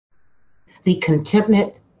The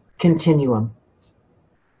Contentment Continuum.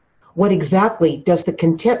 What exactly does the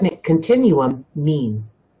Contentment Continuum mean?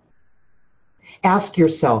 Ask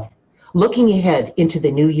yourself, looking ahead into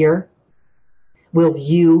the new year, will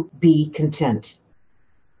you be content?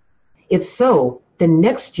 If so, then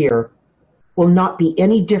next year will not be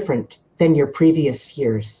any different than your previous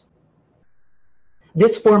years.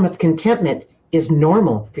 This form of contentment is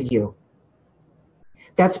normal for you.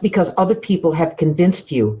 That's because other people have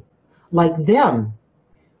convinced you, like them,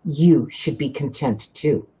 you should be content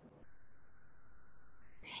too.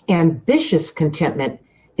 Ambitious contentment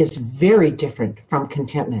is very different from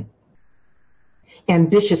contentment.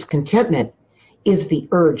 Ambitious contentment is the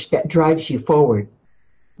urge that drives you forward.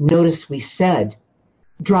 Notice we said,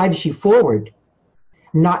 drives you forward,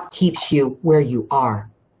 not keeps you where you are.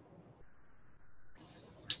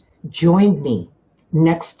 Join me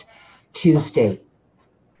next Tuesday,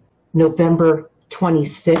 November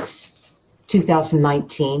 26,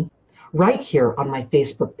 2019, right here on my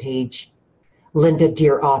Facebook page, Linda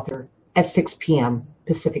Deir Author, at 6 p.m.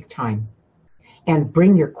 Pacific Time. And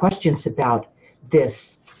bring your questions about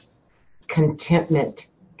this contentment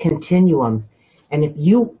continuum. And if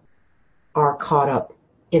you are caught up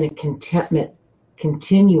in a contentment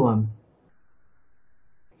continuum,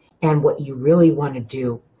 and what you really want to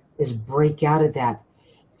do is break out of that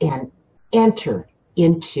and enter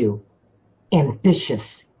into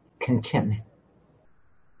ambitious contentment.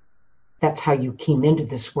 That's how you came into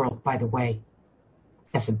this world, by the way.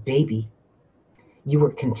 As a baby, you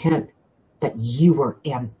were content, but you were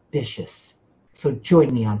ambitious. So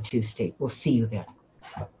join me on Tuesday. We'll see you then.